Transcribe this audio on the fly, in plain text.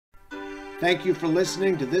Thank you for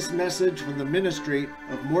listening to this message from the ministry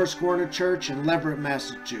of Morse Corner Church in Leverett,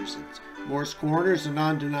 Massachusetts. Morse Corner is a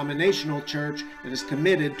non-denominational church that is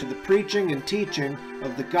committed to the preaching and teaching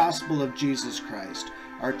of the gospel of Jesus Christ.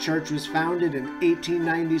 Our church was founded in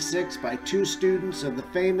 1896 by two students of the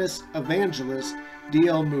famous evangelist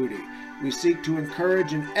D.L. Moody. We seek to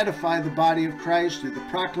encourage and edify the body of Christ through the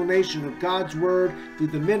proclamation of God's Word through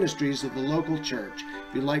the ministries of the local church.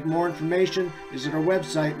 If you'd like more information, visit our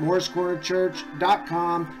website,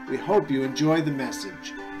 morsecornerchurch.com. We hope you enjoy the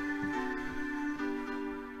message.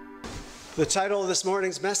 The title of this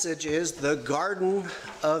morning's message is The Garden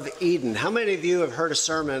of Eden. How many of you have heard a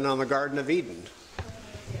sermon on the Garden of Eden?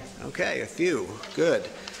 Okay, a few. Good.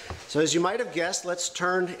 So as you might have guessed, let's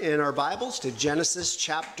turn in our Bibles to Genesis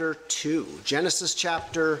chapter 2. Genesis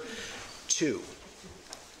chapter 2.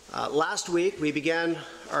 Last week we began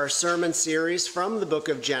our sermon series from the book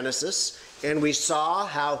of Genesis, and we saw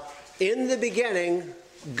how in the beginning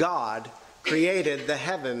God created the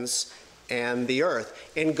heavens and the earth.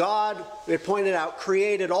 And God, it pointed out,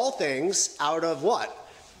 created all things out of what?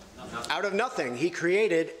 Out of nothing. He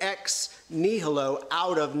created ex nihilo,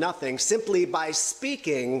 out of nothing, simply by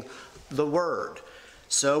speaking the word.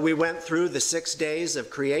 So we went through the 6 days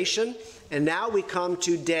of creation, and now we come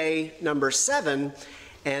to day number 7.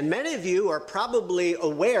 And many of you are probably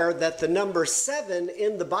aware that the number 7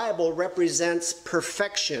 in the Bible represents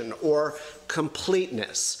perfection or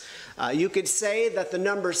completeness. You could say that the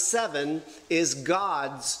number 7 is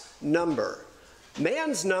God's number.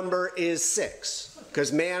 Man's number is 6.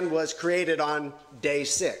 Because man was created on day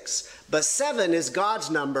 6. But 7 is God's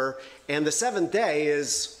number, and the 7th day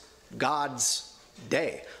is God's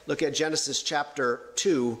day. Look at Genesis chapter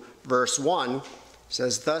 2, verse 1. It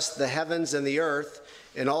says, "Thus the heavens and the earth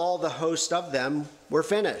and all the host of them were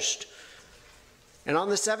finished. And on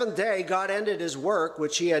the 7th day God ended his work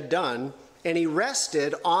which he had done, and he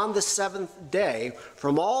rested on the 7th day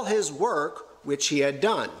from all his work which he had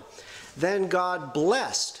done. Then God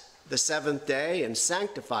blessed the 7th day and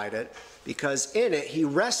sanctified it, because in it he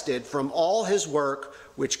rested from all his work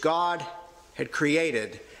which God had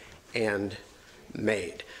created and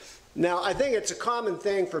made." Now, I think it's a common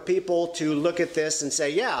thing for people to look at this and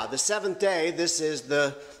say, yeah, the 7th day, this is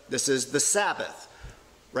the Sabbath.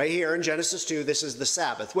 Right here in Genesis 2, this is the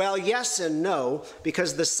Sabbath. Well, yes and no,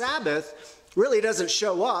 because the Sabbath really doesn't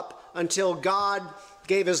show up until God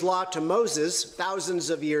gave his law to Moses thousands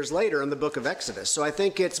of years later in the book of Exodus. So I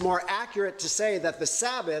think it's more accurate to say that the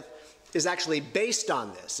Sabbath is actually based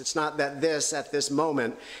on this. It's not that this, at this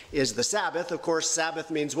moment, is the Sabbath. Of course, Sabbath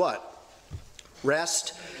means what?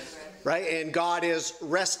 Rest, right? And God is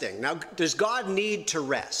resting. Now, does God need to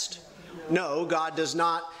rest? No, God does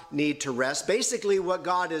not need to rest. Basically, what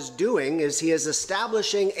God is doing is he is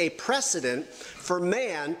establishing a precedent for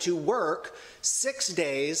man to work 6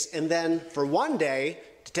 days and then for 1 day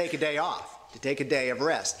to take a day off, to take a day of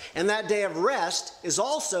rest. And that day of rest is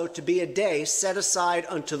also to be a day set aside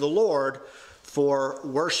unto the Lord for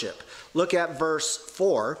worship. Look at verse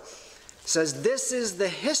 4. It says, "This is the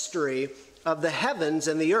history of the heavens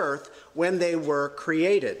and the earth when they were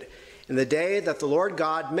created, in the day that the Lord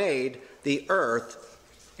God made the earth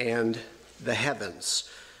and the heavens."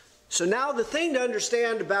 So now the thing to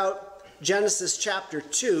understand about Genesis chapter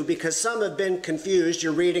 2, because some have been confused,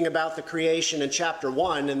 you're reading about the creation in chapter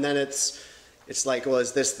 1, and then it's like, well,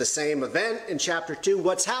 is this the same event in chapter 2?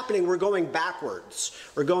 What's happening? We're going backwards.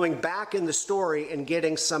 We're going back in the story and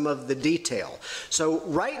getting some of the detail. So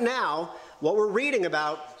right now, what we're reading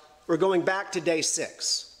about, we're going back to day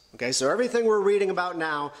 6. Okay, so everything we're reading about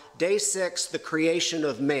now, day 6, the creation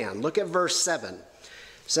of man. Look at verse 7. It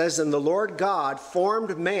says, "And the Lord God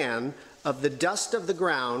formed man of the dust of the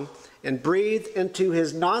ground and breathed into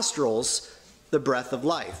his nostrils the breath of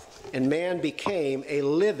life, and man became a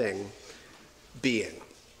living being."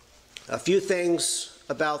 A few things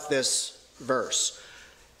about this verse.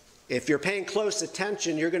 If you're paying close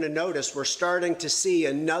attention, you're going to notice we're starting to see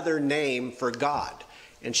another name for God.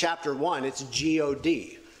 In chapter 1, it's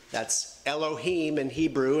G-O-D. That's Elohim in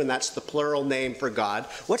Hebrew, and that's the plural name for God.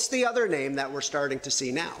 What's the other name that we're starting to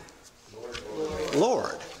see now?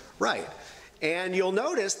 Lord. Right. And you'll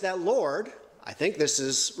notice that Lord, I think this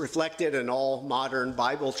is reflected in all modern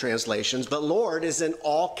Bible translations, but Lord is in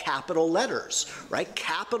all capital letters, right?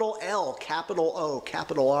 Capital L, capital O,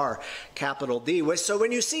 capital R, capital D. So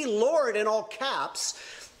when you see Lord in all caps,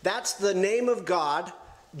 that's the name of God,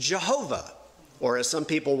 Jehovah, or as some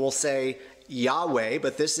people will say, Yahweh,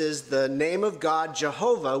 but this is the name of God,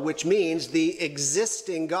 Jehovah, which means the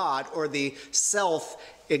existing God or the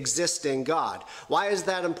self-existing God. Why is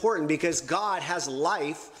that important? Because God has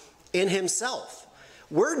life in himself.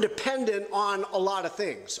 we're dependent on a lot of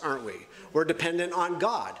things, aren't we? We're dependent on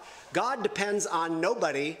God. God depends on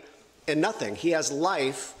nobody and nothing. He has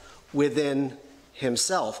life within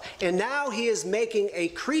himself. And now he is making a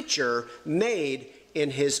creature made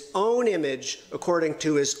in his own image according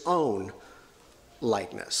to his own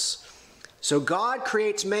likeness. So God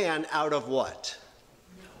creates man out of what?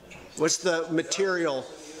 What's the material?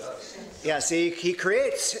 Yeah, see, he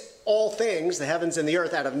creates all things, the heavens and the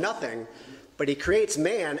earth, out of nothing, but he creates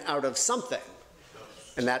man out of something,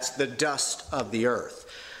 and that's the dust of the earth.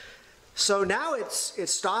 So now it's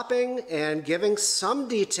stopping and giving some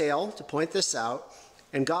detail to point this out,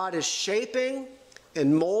 and God is shaping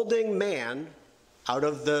and molding man out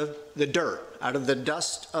of the dirt, out of the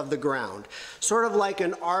dust of the ground, sort of like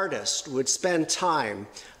an artist would spend time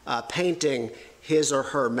painting his or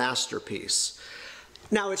her masterpiece.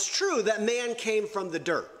 Now, it's true that man came from the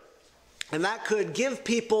dirt, and that could give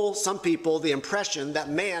some people, the impression that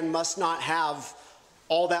man must not have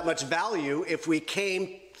all that much value if we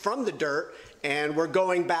came from the dirt and we're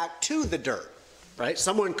going back to the dirt, right?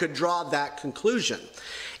 Someone could draw that conclusion.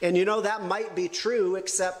 And you know, that might be true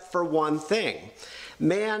except for one thing.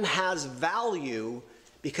 Man has value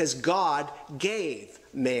because God gave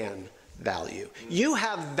man value. You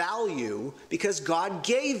have value because God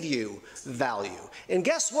gave you value. And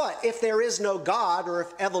guess what? If there is no God, or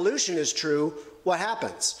if evolution is true, what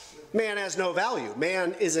happens? Man has no value.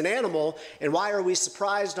 Man is an animal, and why are we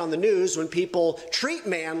surprised on the news when people treat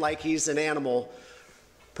man like he's an animal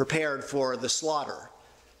prepared for the slaughter?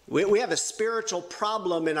 We have a spiritual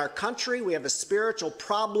problem in our country. We have a spiritual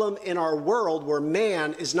problem in our world where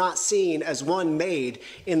man is not seen as one made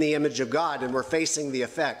in the image of God, and we're facing the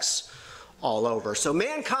effects all over. So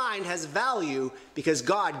mankind has value because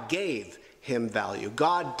God gave him value.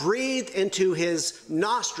 God breathed into his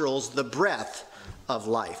nostrils the breath of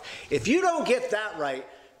life. If you don't get that right,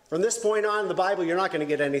 from this point on in the Bible, you're not going to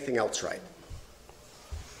get anything else right.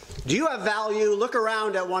 Do you have value? Look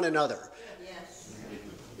around at one another. Yes.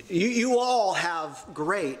 You all have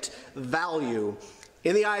great value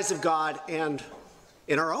in the eyes of God and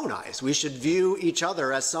in our own eyes. We should view each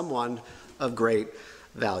other as someone of great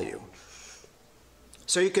value.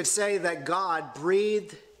 So you could say that God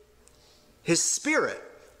breathed his spirit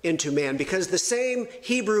into man, because the same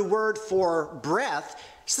Hebrew word for breath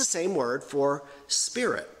is the same word for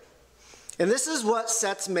spirit. And this is what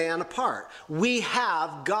sets man apart. We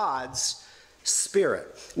have God's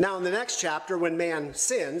spirit. Now in the next chapter, when man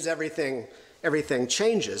sins, everything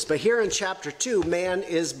changes. But here in chapter 2, man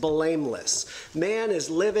is blameless. Man is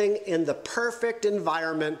living in the perfect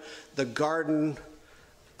environment, the Garden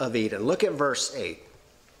of Eden. Look at verse 8.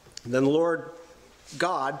 Then the Lord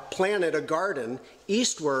God planted a garden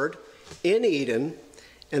eastward in Eden,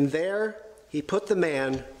 and there he put the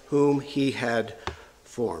man whom he had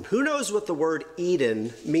formed. Who knows what the word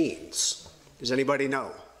Eden means? Does anybody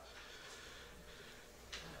know?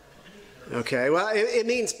 Okay, well, it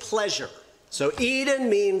means pleasure. So Eden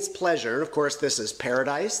means pleasure. And of course, this is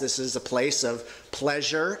paradise. This is a place of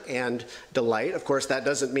pleasure and delight. Of course, that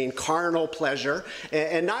doesn't mean carnal pleasure.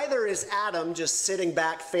 And neither is Adam just sitting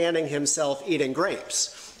back fanning himself eating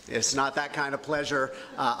grapes. It's not that kind of pleasure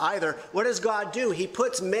either. What does God do? He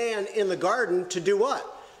puts man in the garden to do what?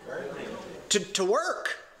 To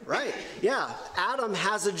work, right? Yeah, Adam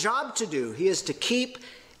has a job to do. He is to keep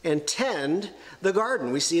and tend the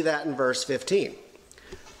garden. We see that in verse 15.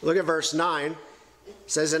 Look at verse 9. It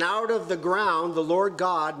says, and out of the ground the Lord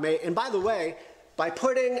God made, and by the way, by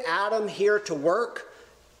putting Adam here to work,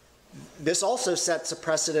 this also sets a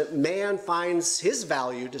precedent. Man finds his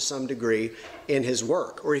value to some degree in his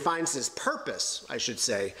work, or he finds his purpose, I should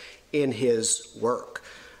say, in his work.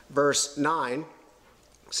 Verse 9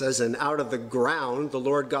 says, and out of the ground the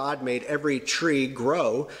Lord God made every tree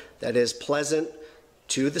grow that is pleasant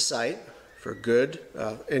to the sight, for good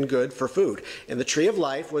and good for food. And the tree of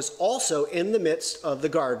life was also in the midst of the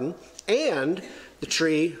garden, and the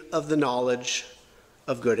tree of the knowledge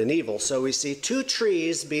of good and evil. So we see two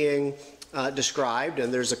trees being described,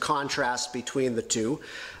 and there's a contrast between the two.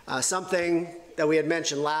 Something that we had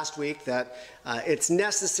mentioned last week, that it's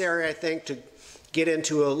necessary, I think, to get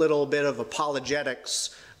into a little bit of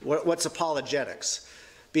apologetics. What's apologetics?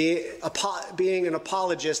 Being an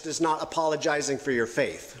apologist is not apologizing for your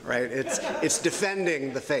faith, right? It's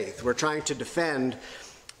defending the faith. We're trying to defend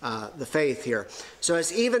the faith here. So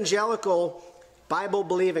as evangelical,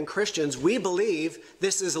 Bible-believing Christians, we believe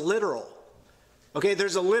this is literal. Okay,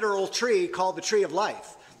 there's a literal tree called the tree of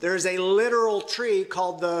life. There's a literal tree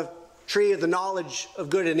called the tree of the knowledge of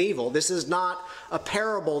good and evil. This is not a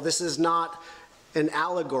parable. This is not an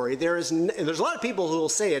allegory. There's a lot of people who will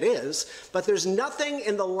say it is, but there's nothing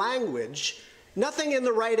in the language, nothing in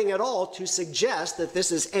the writing at all to suggest that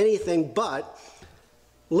this is anything but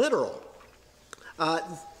literal.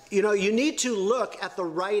 You need to look at the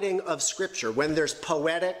writing of Scripture. When there's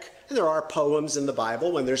poetic, and there are poems in the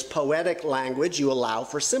Bible, when there's poetic language, you allow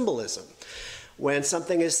for symbolism. When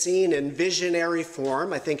something is seen in visionary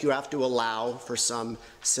form, I think you have to allow for some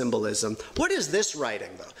symbolism. What is this writing,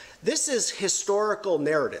 though? This is historical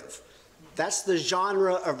narrative. That's the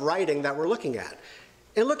genre of writing that we're looking at.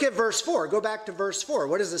 And look at verse 4. Go back to verse 4.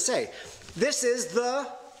 What does it say? This is the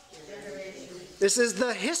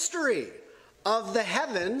history of the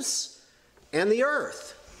heavens and the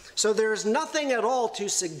earth. So there's nothing at all to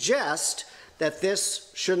suggest that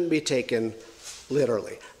this shouldn't be taken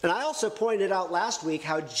literally. And I also pointed out last week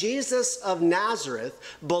how Jesus of Nazareth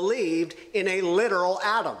believed in a literal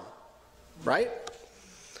Adam, right?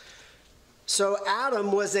 So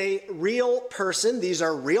Adam was a real person. These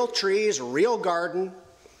are real trees, real garden.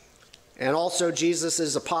 And also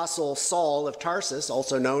Jesus' apostle Saul of Tarsus,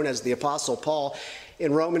 also known as the Apostle Paul,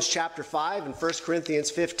 in Romans chapter 5 and 1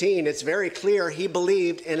 Corinthians 15, it's very clear he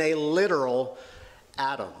believed in a literal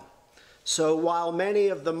Adam. So while many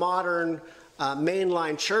of the modern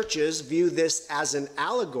mainline churches view this as an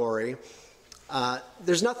allegory,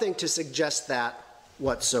 there's nothing to suggest that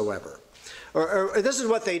whatsoever. Or this is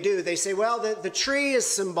what they do. They say, well, the tree is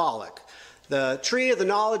symbolic. The tree of the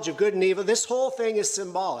knowledge of good and evil, this whole thing is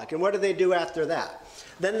symbolic. And what do they do after that?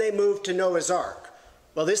 Then they move to Noah's Ark.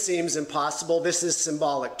 Well, this seems impossible. This is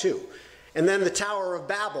symbolic too. And then the Tower of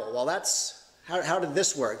Babel. Well, how did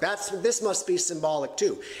this work? This must be symbolic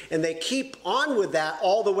too. And they keep on with that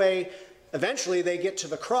all the way. Eventually, they get to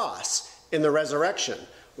the cross in the resurrection,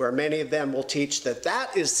 where many of them will teach that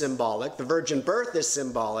that is symbolic, the virgin birth is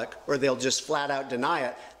symbolic, or they'll just flat out deny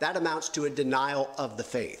it. That amounts to a denial of the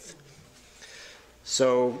faith.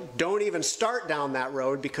 So don't even start down that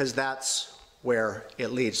road, because that's where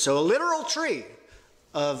it leads. So a literal tree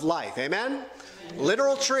of life, amen?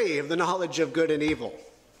 Literal tree of the knowledge of good and evil.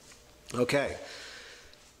 Okay.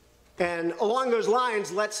 And along those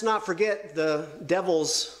lines, let's not forget the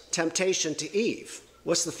devil's temptation to Eve.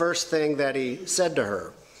 What's the first thing that he said to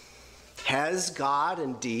her? Has God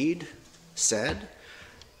indeed said?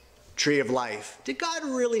 Tree of life. Did God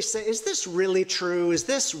really say? Is this really true? Is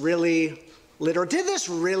this really literal? Did this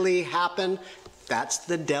really happen? That's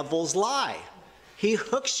the devil's lie. He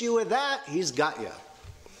hooks you with that, he's got you.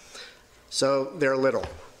 So they're literal.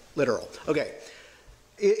 Okay.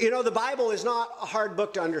 The Bible is not a hard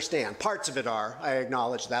book to understand. Parts of it are, I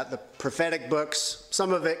acknowledge that. The prophetic books,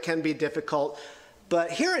 some of it can be difficult.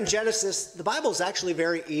 But here in Genesis, the Bible is actually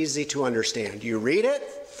very easy to understand. You read it,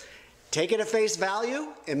 take it at face value,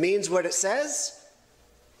 it means what it says.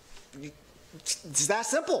 It's that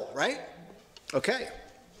simple, right? Okay.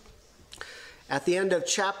 At the end of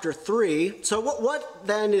chapter 3, so what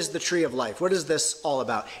then is the tree of life? What is this all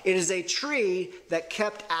about? It is a tree that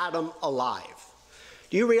kept Adam alive.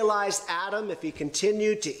 Do you realize Adam, if he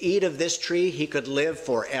continued to eat of this tree, he could live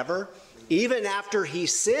forever? Even after he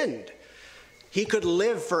sinned, he could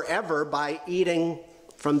live forever by eating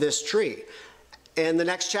from this tree. In the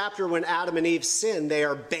next chapter, when Adam and Eve sin, they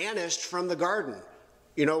are banished from the garden.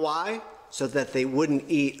 You know why? So that they wouldn't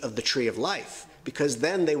eat of the tree of life, because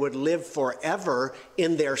then they would live forever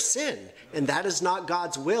in their sin. And that is not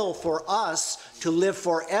God's will for us to live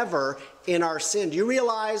forever in our sin. Do you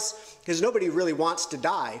realize, because nobody really wants to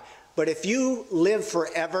die, but if you live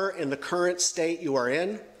forever in the current state you are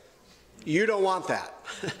in, you don't want that.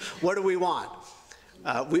 What do we want?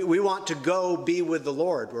 We want to go be with the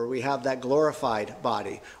Lord, where we have that glorified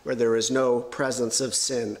body, where there is no presence of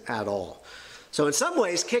sin at all. So in some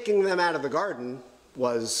ways, kicking them out of the garden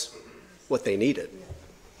was what they needed.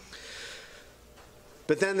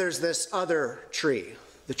 But then there's this other tree,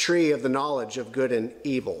 the tree of the knowledge of good and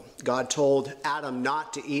evil. God told Adam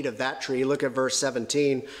not to eat of that tree. Look at verse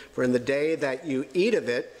 17. For in the day that you eat of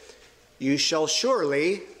it, you shall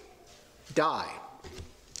surely die.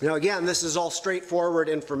 Now again, this is all straightforward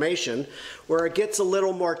information. Where it gets a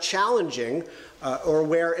little more challenging, or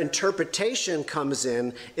where interpretation comes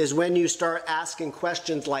in, is when you start asking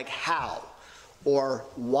questions like how or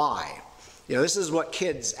why. This is what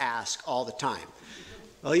kids ask all the time.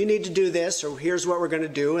 Well, you need to do this, or here's what we're going to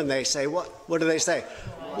do. And they say, what do they say?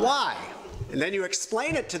 Why? And then you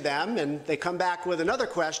explain it to them, and they come back with another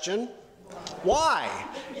question. Why?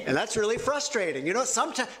 And that's really frustrating.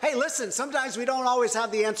 Sometimes, hey, listen, sometimes we don't always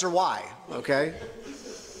have the answer why, okay?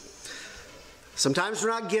 Sometimes we're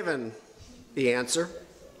not given the answer.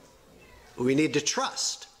 We need to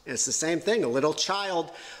trust. And it's the same thing. A little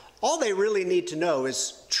child All they really need to know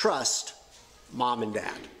is trust mom and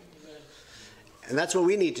dad. And that's what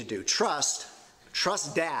we need to do. Trust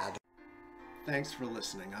dad. Thanks for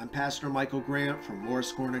listening. I'm Pastor Michael Grant from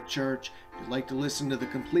Morris Corner Church. If you'd like to listen to the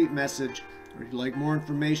complete message, or if you'd like more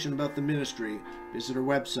information about the ministry, visit our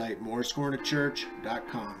website,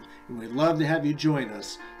 morriscornerchurch.com. And we'd love to have you join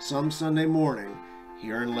us some Sunday morning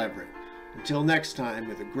here in Leverett. Until next time,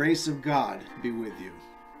 may the grace of God be with you.